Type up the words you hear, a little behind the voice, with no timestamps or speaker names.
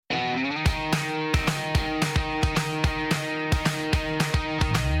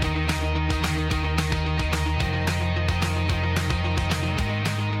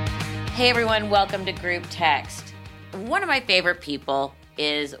Hey everyone, welcome to Group Text. One of my favorite people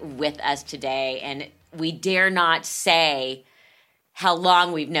is with us today, and we dare not say how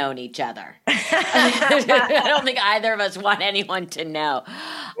long we've known each other. I don't think either of us want anyone to know.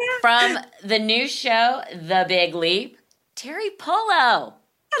 From the new show, The Big Leap, Terry Polo.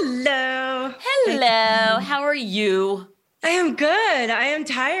 Hello. Hello. How are you? I am good. I am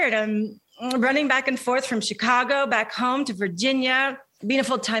tired. I'm running back and forth from Chicago back home to Virginia, being a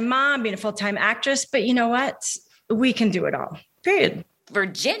full-time mom, being a full-time actress. But you know what? We can do it all. Period.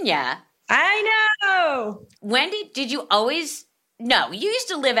 Virginia? I know. When did you always... No, you used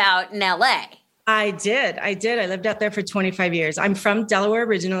to live out in L.A. I did. I lived out there for 25 years. I'm from Delaware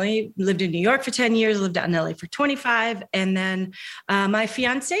originally, lived in New York for 10 years, lived out in LA for 25. And then my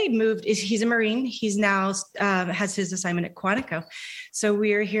fiance moved, he's a Marine. He's now has his assignment at Quantico. So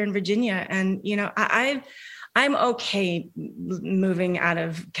we are here in Virginia. And, you know, I'm okay moving out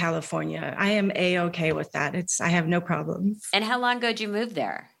of California. I am A-okay with that. I have no problems. And how long ago did you move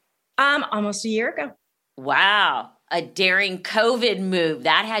there? Almost a year ago. Wow. A daring COVID move.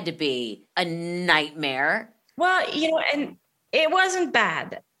 That had to be a nightmare. Well, you know, and it wasn't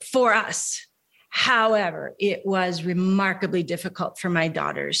bad for us. However, it was remarkably difficult for my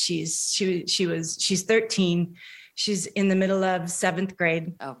daughter. She's 13. She's in the middle of 7th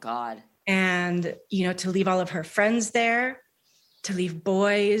grade. Oh, God. And, you know, to leave all of her friends there, to leave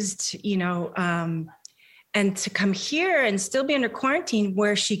boys, and to come here and still be under quarantine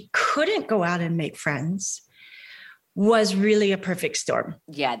where she couldn't go out and make friends was really a perfect storm.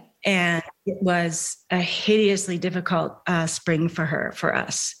 Yeah. And it was a hideously difficult spring for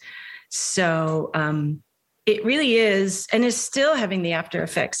us. So it really is, and is still having the after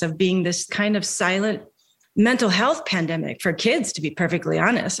effects of being this kind of silent mental health pandemic for kids, to be perfectly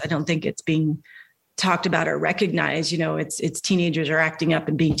honest. I don't think it's being talked about or recognized. You know, it's teenagers are acting up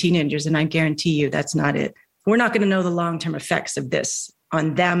and being teenagers, and I guarantee you that's not it. We're not going to know the long-term effects of this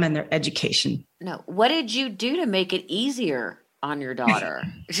on them and their education. No. What did you do to make it easier on your daughter?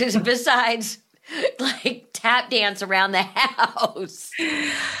 Besides like tap dance around the house.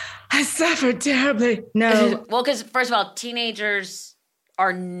 I suffered terribly. No. Well, because first of all, teenagers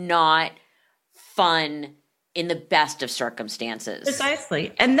are not fun in the best of circumstances.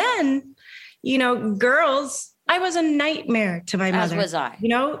 Precisely. And then, you know, girls, I was a nightmare to my mother. As was I. You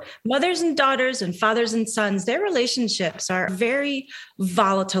know, mothers and daughters and fathers and sons, their relationships are very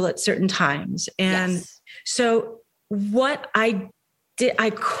volatile at certain times. And so what I did,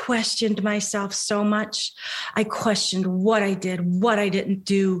 I questioned myself so much. I questioned what I did, what I didn't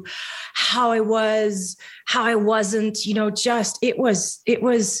do, how I was, how I wasn't, you know, just, it was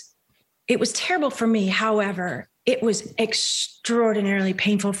terrible for me. However, it was extraordinarily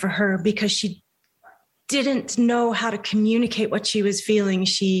painful for her because she didn't know how to communicate what she was feeling.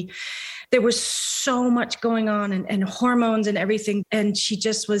 There was so much going on and hormones and everything. And she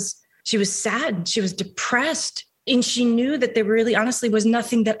was sad. She was depressed. And she knew that there really honestly was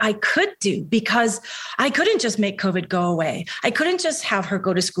nothing that I could do because I couldn't just make COVID go away. I couldn't just have her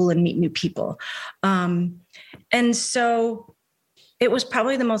go to school and meet new people. And so it was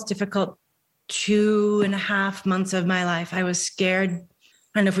probably the most difficult 2.5 months of my life. I was scared.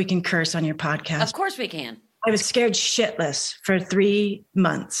 I don't know if we can curse on your podcast. Of course we can. I was scared shitless for 3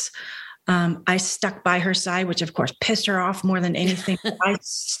 months. I stuck by her side, which of course pissed her off more than anything. I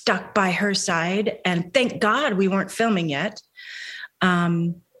stuck by her side, and thank God we weren't filming yet.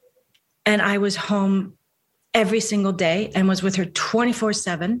 And I was home every single day and was with her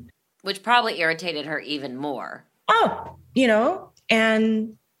 24/7. Which probably irritated her even more. Oh, you know,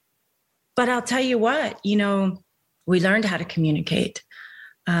 but I'll tell you what, you know, we learned how to communicate.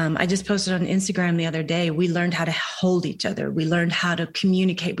 I just posted on Instagram the other day. We learned how to hold each other. We learned how to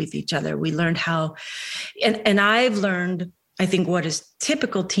communicate with each other. We learned how, and I've learned, I think, what is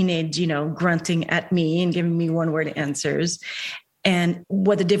typical teenage, you know, grunting at me and giving me one-word answers, and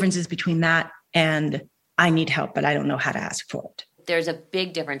what the difference is between that and I need help, but I don't know how to ask for it. There's a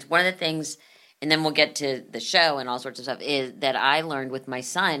big difference. One of the things, and then we'll get to the show and all sorts of stuff, is that I learned with my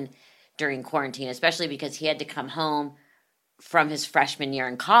son during quarantine, especially because he had to come home from his freshman year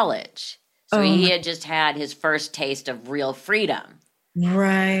in college. So he had just had his first taste of real freedom.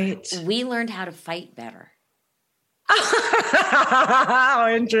 Right. We learned how to fight better. How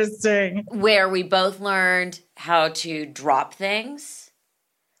interesting. Where we both learned how to drop things.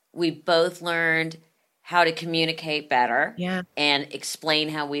 We both learned how to communicate better. Yeah. And explain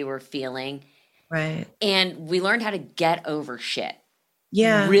how we were feeling. Right. And we learned how to get over shit.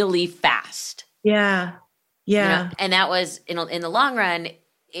 Yeah. Really fast. Yeah. Yeah. You know? And that was, in the long run,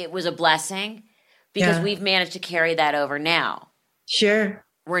 it was a blessing because we've managed to carry that over now. Sure.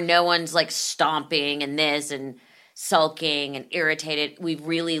 where no one's like stomping and this and sulking and irritated. We've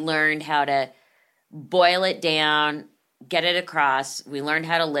really learned how to boil it down, get it across. We learned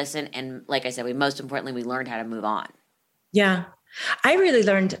how to listen. And like I said, most importantly, we learned how to move on. Yeah. I really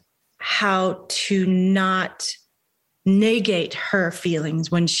learned how to not negate her feelings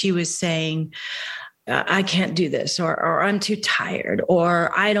when she was saying, I can't do this, or I'm too tired,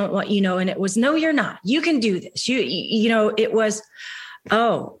 or I don't want, and it was, no, you're not, you can do this. It was,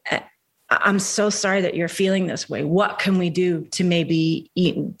 oh, I'm so sorry that you're feeling this way. What can we do to maybe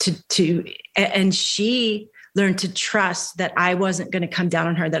and she learned to trust that I wasn't going to come down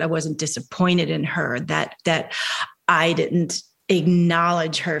on her, that I wasn't disappointed in her, that I didn't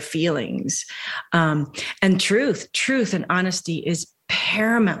acknowledge her feelings. And truth and honesty is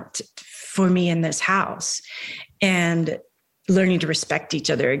paramount for me in this house, and learning to respect each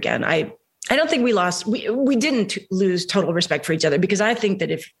other again. I don't think we didn't lose total respect for each other, because I think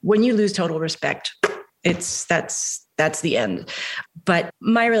that when you lose total respect, that's the end. But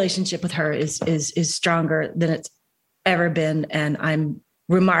my relationship with her is stronger than it's ever been. And I'm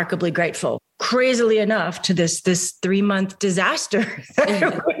remarkably grateful, crazily enough, to this 3-month disaster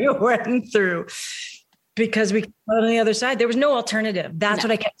that we went through, because we on the other side, there was no alternative. That's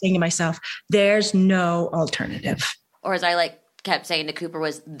what I kept saying to myself. There's no alternative. Or as I kept saying to Cooper,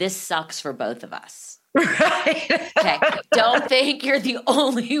 was, this sucks for both of us. Right. Okay. Don't think you're the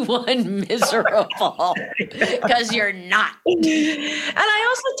only one miserable, because you're not. And I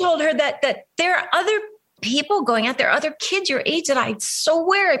also told her that there are other people going out there, other kids your age that I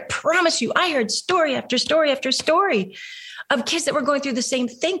swear, I promise you, I heard story after story after story of kids that were going through the same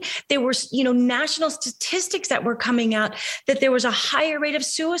thing. There were, national statistics that were coming out that there was a higher rate of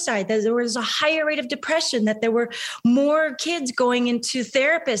suicide, that there was a higher rate of depression, that there were more kids going into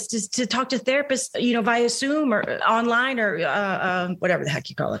therapists to talk to therapists, via Zoom or online or whatever the heck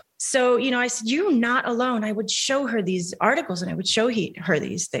you call it. So, I said, you're not alone. I would show her these articles and I would show her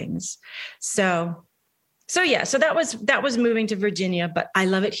these things. So that was moving to Virginia, but I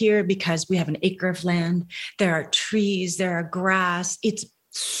love it here because we have an acre of land. There are trees, there are grass. It's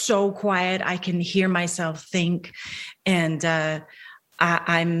so quiet. I can hear myself think, and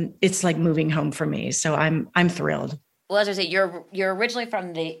it's like moving home for me. So I'm thrilled. Well, as I say, you're originally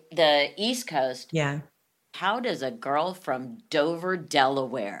from the East Coast. Yeah. How does a girl from Dover,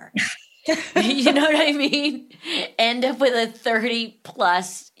 Delaware, you know what I mean, end up with a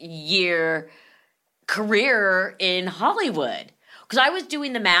 30+ year career in Hollywood? Because I was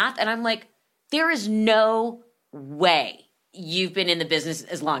doing the math and I'm like, there is no way you've been in the business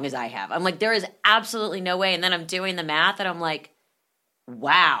as long as I have. I'm like, there is absolutely no way. And then I'm doing the math and I'm like,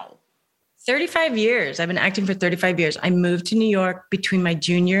 wow. 35 years. I've been acting for 35 years. I moved to New York between my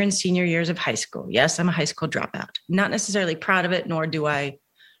junior and senior years of high school. Yes, I'm a high school dropout. Not necessarily proud of it, nor do I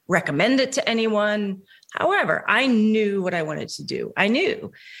recommend it to anyone. However, I knew what I wanted to do. I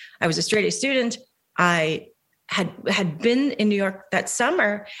knew I was a straight A student. I had been in New York that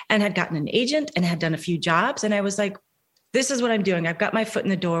summer and had gotten an agent and had done a few jobs. And I was like, this is what I'm doing. I've got my foot in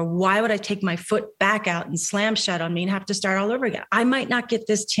the door. Why would I take my foot back out and slam shut on me and have to start all over again? I might not get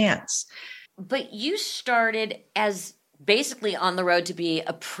this chance. But you started as basically on the road to be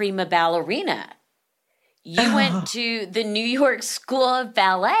a prima ballerina. You went to the New York School of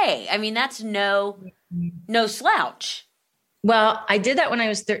Ballet. I mean, that's no slouch. Well, I did that when I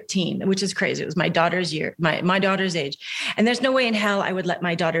was 13, which is crazy. It was my daughter's year, my daughter's age. And there's no way in hell I would let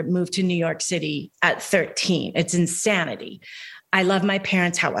my daughter move to New York City at 13. It's insanity. I love my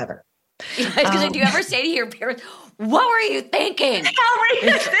parents, however. Because do you ever say to your parents, what were you thinking? How were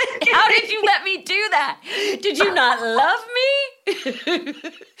you thinking? How did you let me do that? Did you not love me?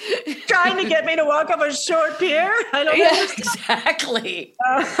 Trying to get me to walk up a short pier? I don't know. Exactly.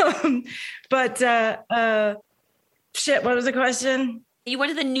 Shit, what was the question? You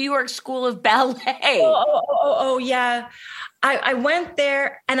went to the New York School of Ballet. Oh, yeah. I went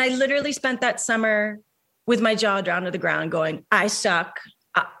there and I literally spent that summer with my jaw down to the ground going, I suck.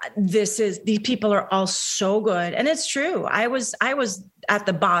 These people are all so good. And it's true. I was at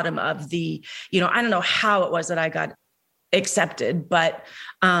the bottom of the, I don't know how it was that I got accepted, but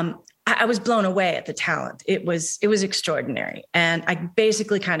I was blown away at the talent. It was extraordinary. And I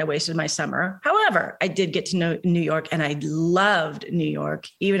basically kind of wasted my summer. However, I did get to know New York and I loved New York,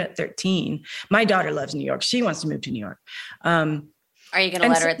 even at 13. My daughter loves New York. She wants to move to New York. Are you going to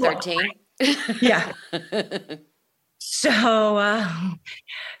let her at 13? Yeah.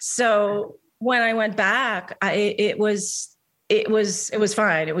 So when I went back, it was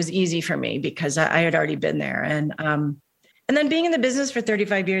fine. It was easy for me because I had already been there. And then being in the business for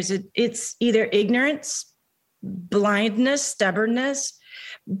 35 years, it's either ignorance, blindness, stubbornness,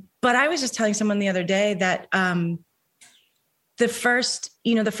 But I was just telling someone the other day that the first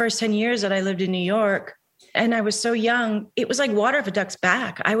 10 years that I lived in New York, and I was so young, it was like water off a duck's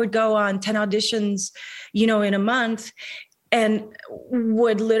back. I would go on 10 auditions, in a month, and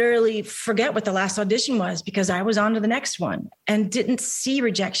would literally forget what the last audition was because I was on to the next one and didn't see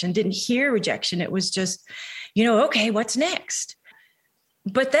rejection, didn't hear rejection. It was just, okay, what's next?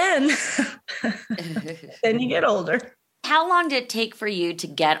 But then, then you get older. How long did it take for you to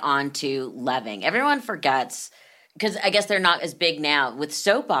get onto Loving? Everyone forgets, because I guess they're not as big now with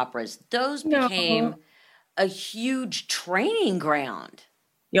soap operas. Those became a huge training ground.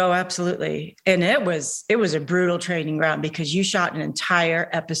 Oh, absolutely. And it was a brutal training ground because you shot an entire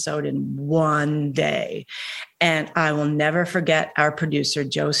episode in one day. And I will never forget our producer,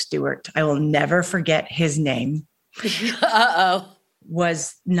 Joe Stewart. I will never forget his name. Uh-oh.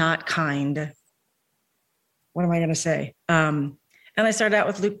 Was not kind. What am I going to say? And I started out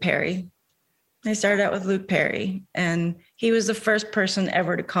with Luke Perry. And he was the first person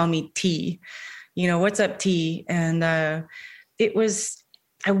ever to call me T. What's up, T? And it was,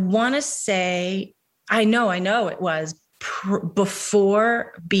 I want to say, I know it was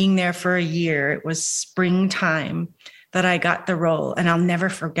before being there for a year. It was springtime that I got the role. And I'll never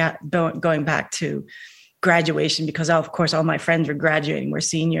forget going back to graduation because, of course, all my friends were graduating. We're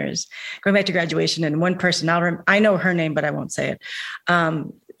seniors. Going back to graduation, and one person, I know her name, but I won't say it.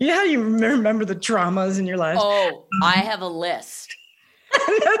 You remember the traumas in your life. Oh, I have a list.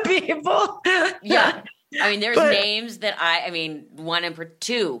 The people. Yeah. There's names that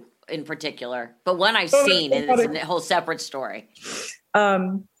two in particular, but one I've seen, and it's a whole separate story.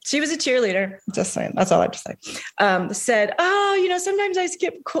 She was a cheerleader. Just saying. That's all I have to say. Said, sometimes I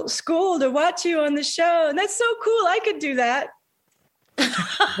skip school to watch you on the show. And that's so cool. I could do that.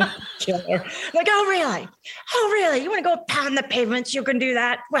 Killer. Like, oh, really? You want to go pound the pavements? You can do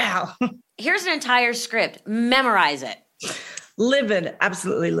that? Wow. Here's an entire script. Memorize it. Livid.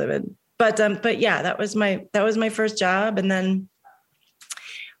 Absolutely livid. But yeah, that was my first job. And then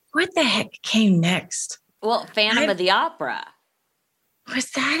what the heck came next? Well, Phantom of the Opera.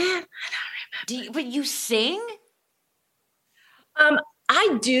 Was that it? I don't remember. But you sing?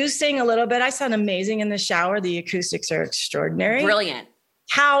 I do sing a little bit. I sound amazing in the shower. The acoustics are extraordinary. Brilliant.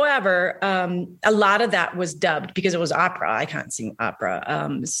 However, a lot of that was dubbed because it was opera. I can't sing opera.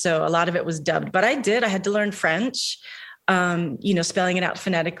 So a lot of it was dubbed. But I had to learn French, spelling it out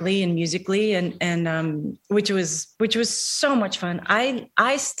phonetically and musically, and which was so much fun.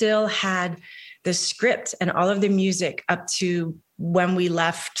 I still had the script and all of the music up to when we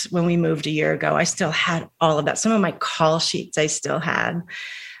moved a year ago. I still had all of that. Some of my call sheets I still had.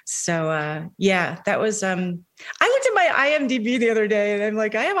 So, that was, I looked at my IMDb the other day and I'm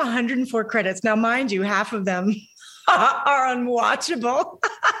like, I have 104 credits. Now, mind you, half of them are unwatchable.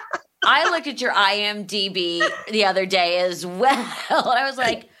 I looked at your IMDb the other day as well. And I was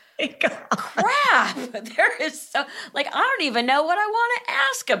like, crap, there is so, I don't even know what I want to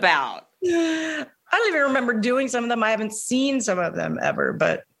ask about. I don't even remember doing some of them. I haven't seen some of them ever,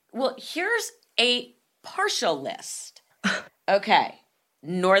 but. Well, here's a partial list. Okay.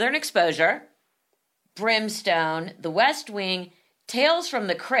 Northern Exposure, Brimstone, The West Wing, Tales from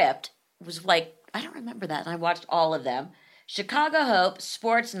the Crypt was I don't remember that. And I watched all of them. Chicago Hope,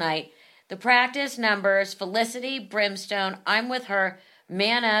 Sports Night, The Practice, Numbers, Felicity, Brimstone, I'm With Her,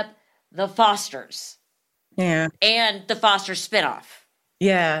 Man Up, The Fosters. Yeah. And The Fosters spinoff.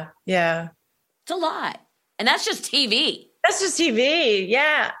 Yeah. It's a lot. And that's just TV.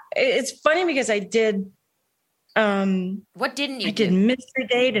 Yeah. It's funny because I did. What didn't you do? I did Mystery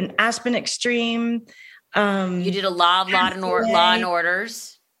Date and Aspen Extreme. You did a lot of Law and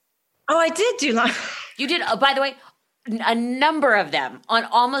Orders. Oh, I did do Law. You did, by the way, a number of them on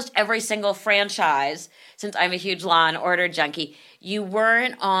almost every single franchise, since I'm a huge Law and Order junkie. You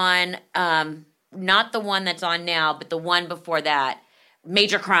weren't on, not the one that's on now, but the one before that.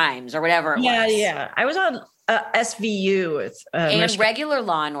 Major Crimes or whatever it was. Yeah. I was on SVU with and regular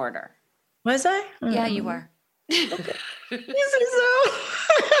Law and Order. Was I? Yeah, you were. Okay. You say so?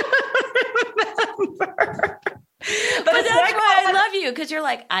 But that's why I love you, because you're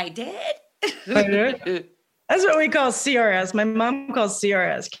like, I did. I did. That's what we call CRS. My mom calls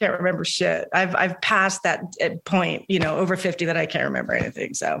CRS. Can't remember shit. I've passed that point. Over 50 that I can't remember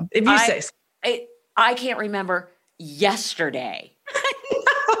anything. So if you say so. I can't remember yesterday.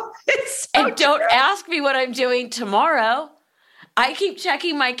 It's so and don't ask me what I'm doing tomorrow. I keep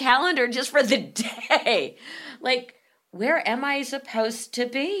checking my calendar just for the day. Where am I supposed to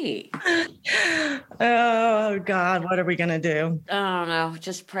be? Oh, God, what are we going to do? I don't know.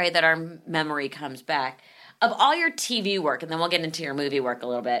 Just pray that our memory comes back. of all your TV work, and then we'll get into your movie work a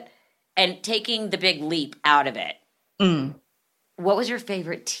little bit, and taking the big leap out of it, what was your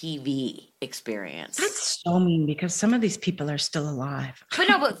favorite TV experience? That's so mean because some of these people are still alive.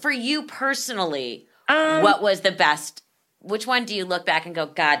 But for you personally, what was the best? Which one do you look back and go,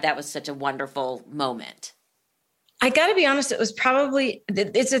 God, that was such a wonderful moment? I got to be honest,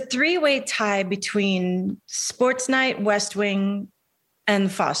 it's a three-way tie between Sports Night, West Wing,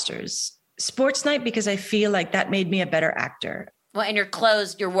 and Foster's. Sports Night, because I feel like that made me a better actor. Well, and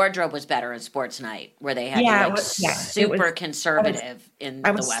your wardrobe was better in Sports Night, where they had super conservative in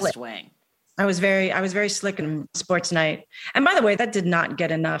the West Wing. I was very slick in Sports Night. And by the way, that did not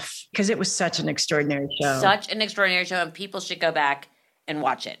get enough because it was such an extraordinary show. Such an extraordinary show, and people should go back and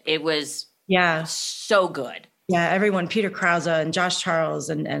watch it. It was so good. Yeah, everyone, Peter Krause and Josh Charles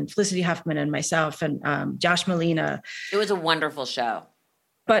and Felicity Huffman and myself and Josh Molina. It was a wonderful show.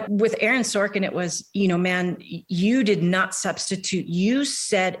 But with Aaron Sorkin, it was, man, you did not substitute. You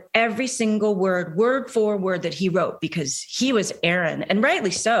said every single word for word that he wrote because he was Aaron. And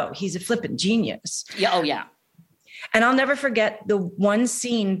rightly so. He's a flippant genius. Yeah. Oh, yeah. And I'll never forget the one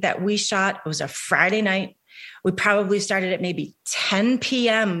scene that we shot. It was a Friday night. We probably started at maybe 10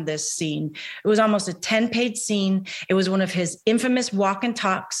 p.m. this scene. It was almost a 10-page scene. It was one of his infamous walk and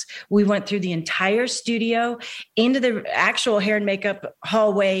talks. We went through the entire studio, into the actual hair and makeup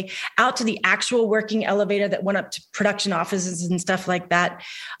hallway, out to the actual working elevator that went up to production offices and stuff like that.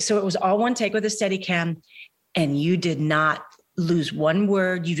 So it was all one take with a Steadicam. And you did not lose one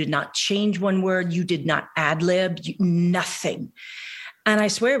word. You did not change one word. You did not ad-lib, nothing. And I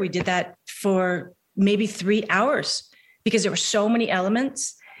swear we did that for maybe 3 hours because there were so many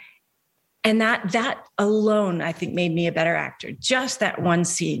elements. And that alone, I think, made me a better actor. Just that one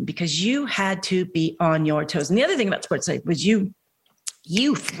scene, because you had to be on your toes. And the other thing about Sports Night was you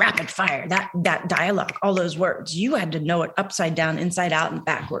rapid fire, that dialogue, all those words, you had to know it upside down, inside out, and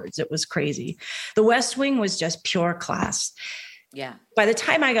backwards. It was crazy. The West Wing was just pure class. Yeah. By the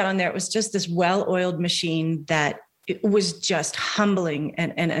time I got on there, it was just this well-oiled machine that it was just humbling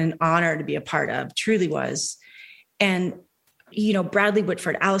and an honor to be a part of, truly was. And, Bradley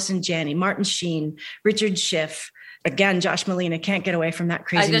Whitford, Allison Janney, Martin Sheen, Richard Schiff, again, Josh Molina, can't get away from that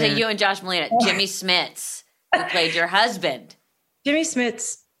crazy I was going to say you and Josh Molina, Jimmy Smits, who played your husband. Jimmy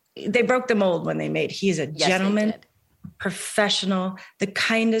Smits, they broke the mold when they made. He is a gentleman, professional, the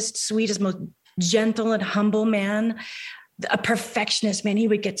kindest, sweetest, most gentle and humble man, a perfectionist, man. He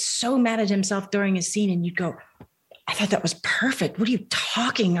would get so mad at himself during a scene and you'd go, I thought that was perfect. What are you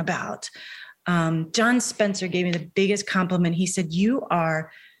talking about? John Spencer gave me the biggest compliment. He said,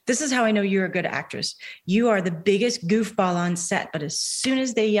 this is how I know you're a good actress. You are the biggest goofball on set, but as soon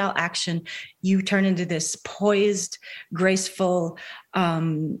as they yell action, you turn into this poised, graceful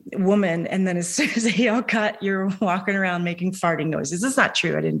woman. And then as soon as they yell cut, you're walking around making farting noises. That's not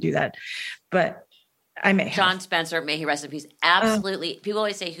true. I didn't do that, but I may have. John Spencer, may he rest in peace. Absolutely. People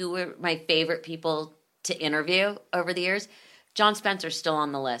always say who were my favorite people to interview over the years. John Spencer's still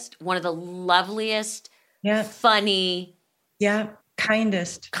on the list. One of the loveliest, funny,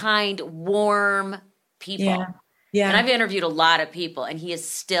 kind, warm people. Yeah. And I've interviewed a lot of people, and he is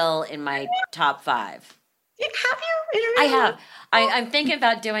still in my top 5. Have you interviewed? I have. I'm thinking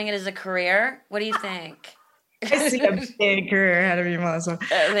about doing it as a career. What do you think? I see a big career ahead of you, Melissa.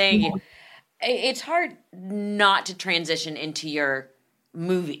 Thank you. It's hard not to transition into your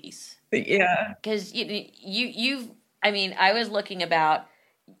movies. Yeah. Because I was looking about,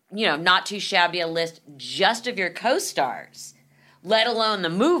 not too shabby a list just of your co-stars, let alone the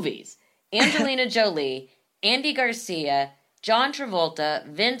movies. Angelina Jolie, Andy Garcia, John Travolta,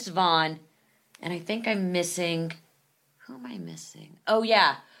 Vince Vaughn, and I think I'm missing, who am I missing? Oh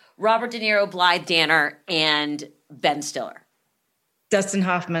yeah, Robert De Niro, Blythe Danner, and Ben Stiller. Dustin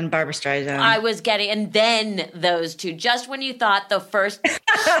Hoffman, Barbra Streisand. I was getting, and then those two, just when you thought the first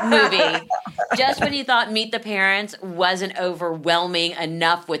movie, just when you thought Meet the Parents wasn't overwhelming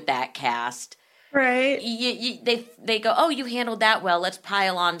enough with that cast. Right. They go, oh, you handled that well. Let's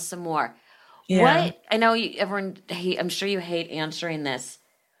pile on some more. Yeah. What? I know I'm sure you hate answering this.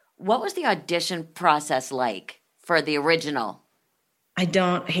 What was the audition process like for the original? I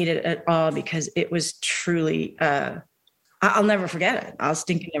don't hate it at all because it was truly, I'll never forget it. I'll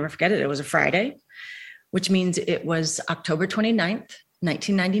stinking never forget it. It was a Friday, which means it was October 29th,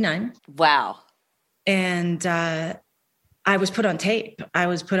 1999. Wow. And I was put on tape.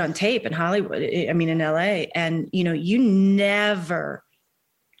 In Hollywood, in LA. And, you never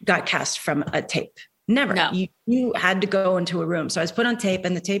got cast from a tape. Never. No. You had to go into a room. So I was put on tape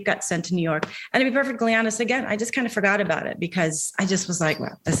and the tape got sent to New York. And to be perfectly honest, again, I just kind of forgot about it because I just was like,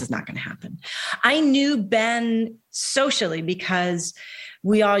 well, this is not going to happen. I knew Ben socially because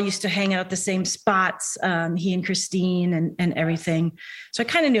we all used to hang out at the same spots, he and Christine and everything. So I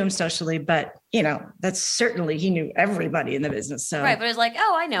kind of knew him socially, but that's certainly, he knew everybody in the business. So right. But it's like,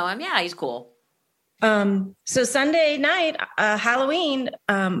 oh, I know him. Yeah, he's cool. So Sunday night, Halloween,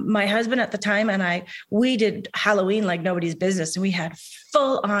 my husband at the time and we did Halloween like nobody's business. And we had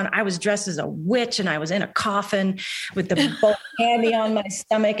full on, I was dressed as a witch and I was in a coffin with the bowl of candy on my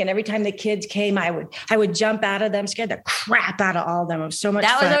stomach. And every time the kids came, I would jump out of them, scared the crap out of all of them. It was so much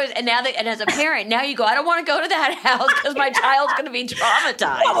fun. And as a parent, now you go, I don't want to go to that house because my child's going to be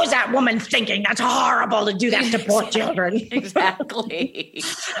traumatized. What was that woman thinking? That's horrible to do that to poor children. Exactly.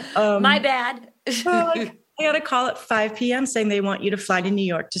 My bad. I got a call at 5 p.m. saying they want you to fly to New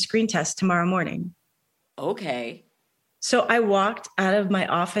York to screen test tomorrow morning. Okay. So I walked out of my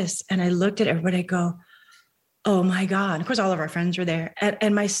office and I looked at everybody. I go, oh my God. Of course, all of our friends were there.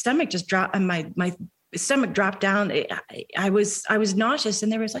 And my stomach just dropped and my stomach dropped down. I was nauseous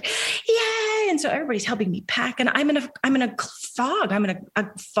and they were like, yay. And so everybody's helping me pack. And I'm in a fog. I'm in a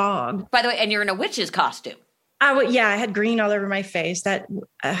fog. By the way, and you're in a witch's costume. I had green all over my face. That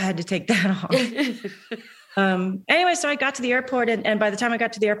I had to take that off. Anyway, so I got to the airport and by the time I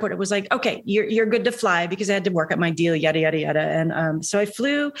got to the airport, it was like, okay, you're good to fly because I had to work out my deal, yada, yada, yada. And so I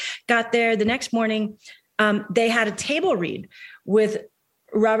flew, got there the next morning. They had a table read with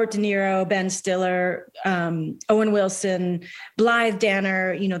Robert De Niro, Ben Stiller, Owen Wilson, Blythe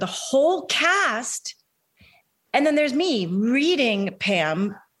Danner, the whole cast. And then there's me reading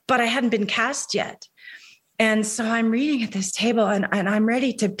Pam, but I hadn't been cast yet. And so I'm reading at this table and I'm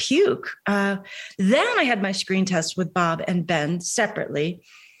ready to puke. Then I had my screen test with Bob and Ben separately.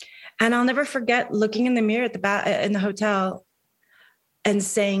 And I'll never forget looking in the mirror at in the hotel and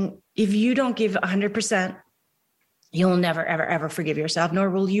saying, if you don't give 100%, you'll never, ever, ever forgive yourself,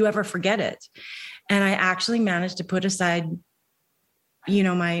 nor will you ever forget it. And I actually managed to put aside,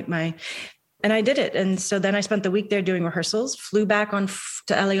 my and I did it. And so then I spent the week there doing rehearsals, flew back to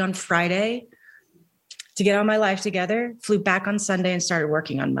LA on Friday to get all my life together, flew back on Sunday and started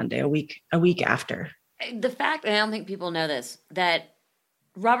working on Monday, a week after. The fact, and I don't think people know this, that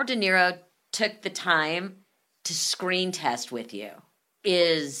Robert De Niro took the time to screen test with you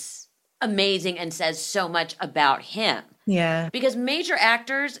is amazing and says so much about him. Yeah. Because major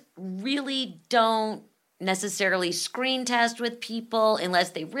actors really don't necessarily screen test with people unless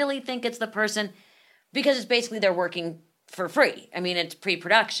they really think it's the person, because it's basically they're working for free. I mean, it's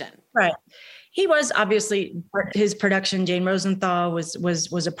pre-production. Right. He was obviously his production. Jane Rosenthal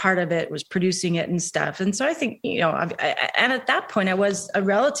was a part of it, was producing it and stuff. And so I think, and at that point I was a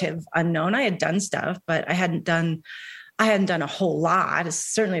relative unknown. I had done stuff, but I hadn't done a whole lot.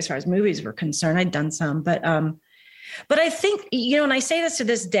 Certainly as far as movies were concerned, I'd done some, but I think, and I say this to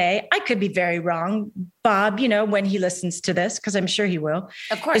this day, I could be very wrong, Bob, when he listens to this, because I'm sure he will.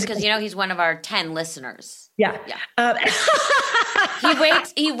 Of course, because, he's one of our 10 listeners. Yeah.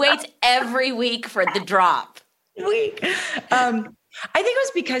 He waits every week for the drop. I think it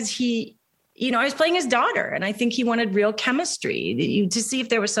was because he, I was playing his daughter and I think he wanted real chemistry to see if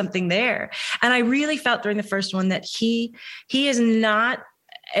there was something there. And I really felt during the first one that he is not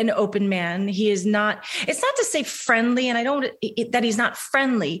an open man. He is not, it's not to say friendly. And that he's not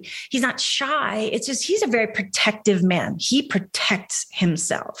friendly. He's not shy. It's just, he's a very protective man. He protects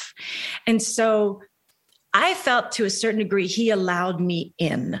himself. And so I felt to a certain degree, he allowed me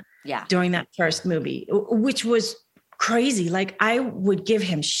in during that first movie, which was crazy. Like I would give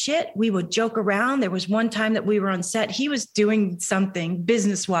him shit. We would joke around. There was one time that we were on set. He was doing something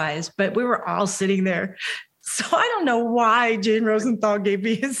business-wise, but we were all sitting there. So I don't know why Jane Rosenthal gave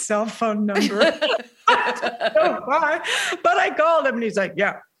me his cell phone number. I don't know why, but I called him and he's like,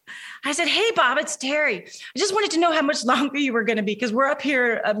 yeah. I said, hey, Bob, it's Terry. I just wanted to know how much longer you were going to be because we're up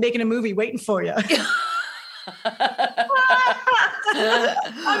here making a movie waiting for you.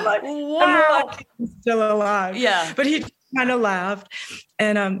 I'm like, wow, he's still alive. Yeah. But he kind of laughed.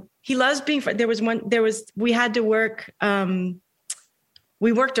 And he loves being, we had to work,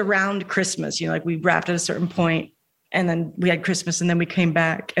 we worked around Christmas, like we wrapped at a certain point and then we had Christmas and then we came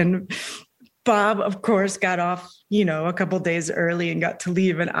back and Bob, of course, got off, a couple of days early and got to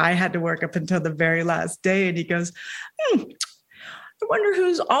leave. And I had to work up until the very last day. And he goes, I wonder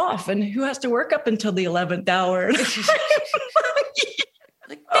who's off and who has to work up until the 11th hour. Thank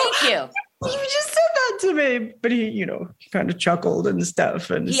you. You just said that to me. But he, kind of chuckled and stuff.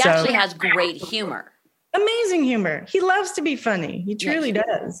 And he actually has great humor. Amazing humor. He loves to be funny. He truly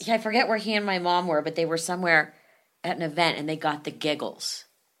does. Yeah, I forget where he and my mom were, but they were somewhere at an event and they got the giggles.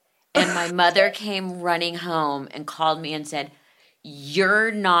 And my mother came running home and called me and said,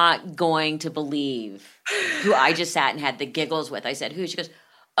 "You're not going to believe who I just sat and had the giggles with." I said, "Who?" She goes,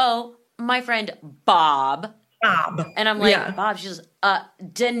 "Oh, my friend Bob." Bob. And I'm like, "Bob?" She goes,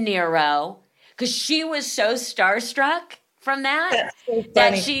 "De Niro." Because she was so starstruck from that, so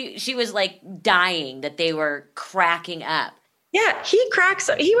that she was like dying that they were cracking up. Yeah, he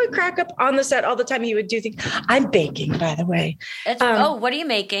would crack up on the set all the time. He would do things. I'm baking, by the way. What are you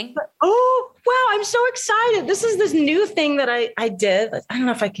making? Oh, wow. I'm so excited. This is this new thing that I did. I don't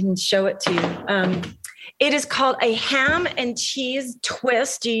know if I can show it to you. It is called a ham and cheese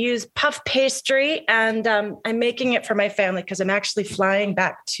twist. You use puff pastry, and I'm making it for my family because I'm actually flying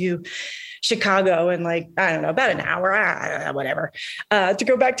back to Chicago in about an hour, whatever, to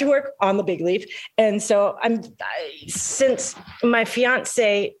go back to work on the Big Leaf. And so since my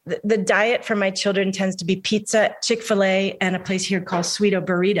fiance, the diet for my children tends to be pizza, Chick-fil-A, and a place here called Sweeto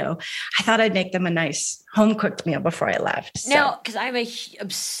Burrito, I thought I'd make them a nice home cooked meal before I left. So. No, because I'm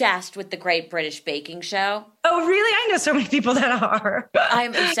obsessed with the Great British Baking Show. Oh, really? I know so many people that are.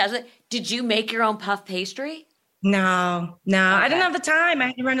 I'm obsessed with it. Did you make your own puff pastry? No, okay. I didn't have the time. I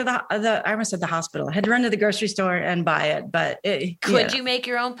had to run to I almost said the hospital. I had to run to the grocery store and buy it. But could you make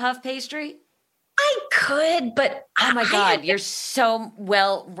your own puff pastry? I could, but oh my God, you're so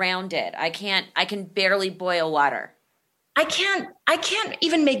well-rounded. I can barely boil water. I can't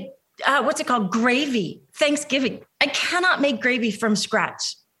even make what's it called? Gravy. Thanksgiving. I cannot make gravy from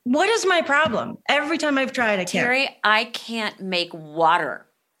scratch. What is my problem? Every time I've tried, I can't. Terry, I can't make water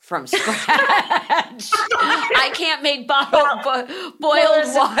from scratch. I can't make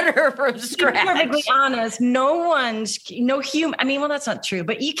boiled water from scratch. To be perfectly honest, no human. I mean, well, that's not true,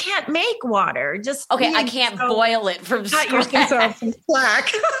 but you can't make water. Just okay. I can't boil it from scratch. Cut yourself some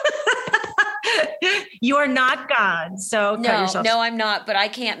slack. You are not God, so cut yourself. No, I'm not. But I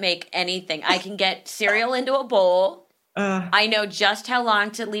can't make anything. I can get cereal into a bowl. I know just how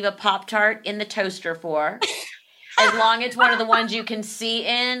long to leave a Pop-Tart in the toaster for. As long as one of the ones you can see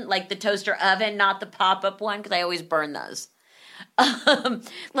in, like the toaster oven, not the pop-up one, because I always burn those.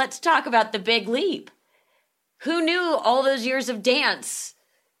 Let's talk about the Big Leap. Who knew all those years of dance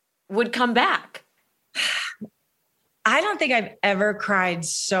would come back? I don't think I've ever cried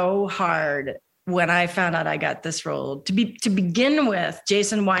so hard when I found out I got this role. To begin with,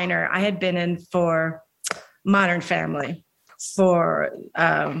 Jason Weiner, I had been in for Modern Family for,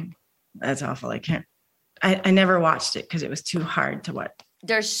 that's awful. I never watched it because it was too hard to watch.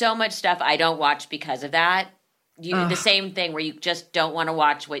 There's so much stuff I don't watch because of that. The same thing where you just don't want to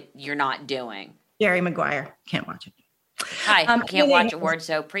watch what you're not doing. Jerry Maguire, can't watch it. Can't watch award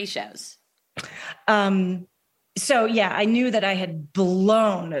show pre-shows. So yeah, I knew that I had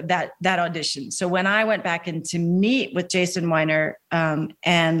blown that audition. So when I went back in to meet with Jason Weiner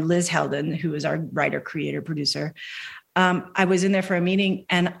and Liz Heldon, who is our writer, creator, producer, I was in there for a meeting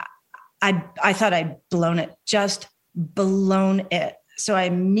and I thought I'd blown it, just blown it. So I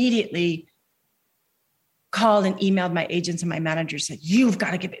immediately called and emailed my agents and my manager, said, "You've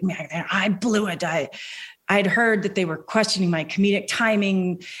got to get me out there. I blew it. I'd heard that they were questioning my comedic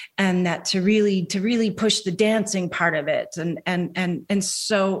timing and that to really push the dancing part of it. And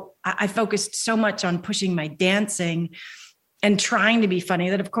so I focused so much on pushing my dancing and trying to be funny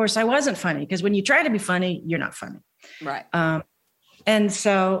that of course I wasn't funny, because when you try to be funny, you're not funny. Right. And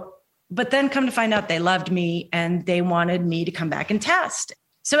so, but then come to find out they loved me and they wanted me to come back and test.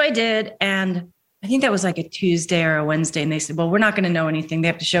 So I did. And I think that was like a Tuesday or a Wednesday. And they said, well, we're not going to know anything. They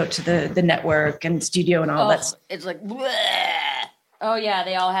have to show it to the network and studio and all that. It's like, bleh. Oh yeah.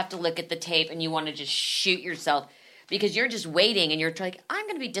 They all have to look at the tape and you want to just shoot yourself because you're just waiting and you're like, I'm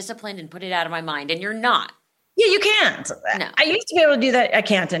going to be disciplined and put it out of my mind. And you're not. Yeah, you can't. No. I used to be able to do that. I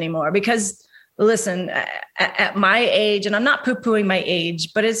can't anymore because listen, at my age, and I'm not poo-pooing my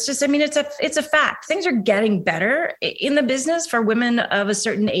age, but it's just, I mean, it's a fact. Things are getting better in the business for women of a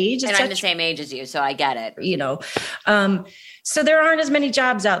certain age. And I'm the same age as you, so I get it. You know, so there aren't as many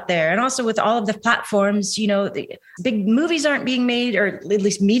jobs out there. And also with all of the platforms, you know, the big movies aren't being made, or at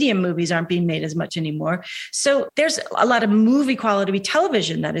least medium movies aren't being made as much anymore. So there's a lot of movie quality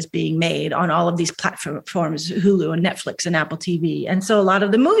television that is being made on all of these platforms, Hulu and Netflix and Apple TV. And so a lot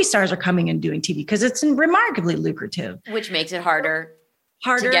of the movie stars are coming and doing TV because it's remarkably lucrative. Which makes it harder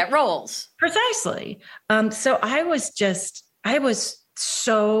to get roles. Precisely. So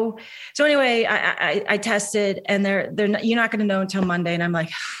So anyway, I tested and they're not, you're not going to know until Monday. And I'm like,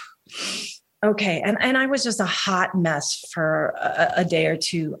 Okay. And I was just a hot mess for a day or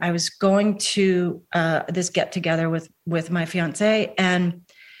two. I was going to this get together with my fiance, and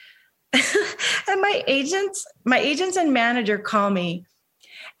and my agents and manager call me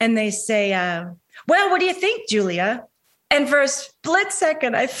and they say, well, what do you think, Julia? And for a split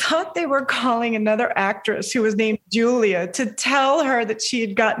second, I thought they were calling another actress who was named Julia to tell her that she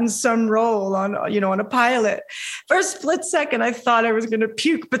had gotten some role on a pilot. For a split second, I thought I was going to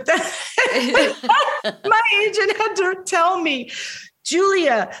puke, but then my agent had to tell me,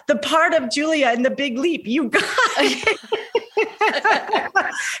 Julia, the part of Julia in The Big Leap, you got it.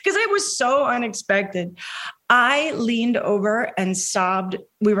 Because it was so unexpected. I leaned over and sobbed.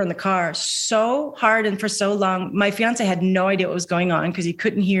 We were in the car so hard and for so long. My fiance had no idea what was going on because he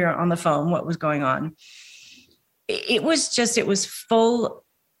couldn't hear on the phone what was going on. It was full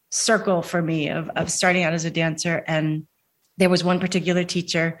circle for me of starting out as a dancer. And there was one particular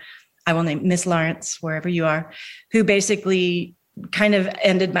teacher, I will name Miss Lawrence, wherever you are, who basically kind of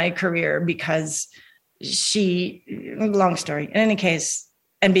ended my career because long story. In any case,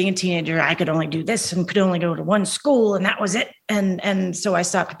 and being a teenager, I could only do this and could only go to one school, and that was it. And so I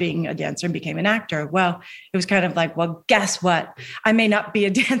stopped being a dancer and became an actor. Well, it was kind of like, well, guess what? I may not be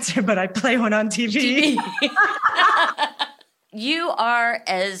a dancer, but I play one on TV. You are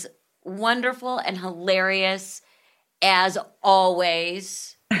as wonderful and hilarious as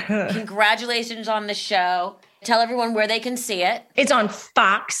always. Congratulations on the show. Tell everyone where they can see it. It's on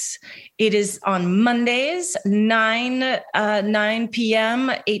Fox. It is on Mondays, 9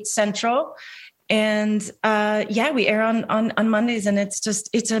 p.m., 8 Central. And we air on Mondays, and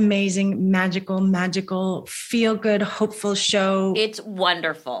it's amazing, magical, feel-good, hopeful show. It's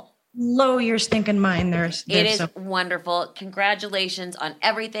wonderful. Blow your stinking mind. It is wonderful. Congratulations on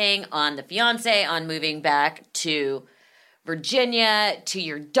everything, on the fiance, on moving back to Virginia, to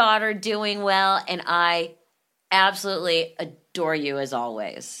your daughter doing well. And I absolutely adore you as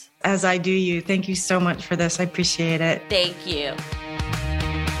always. As I do you. Thank you so much for this. I appreciate it. Thank you.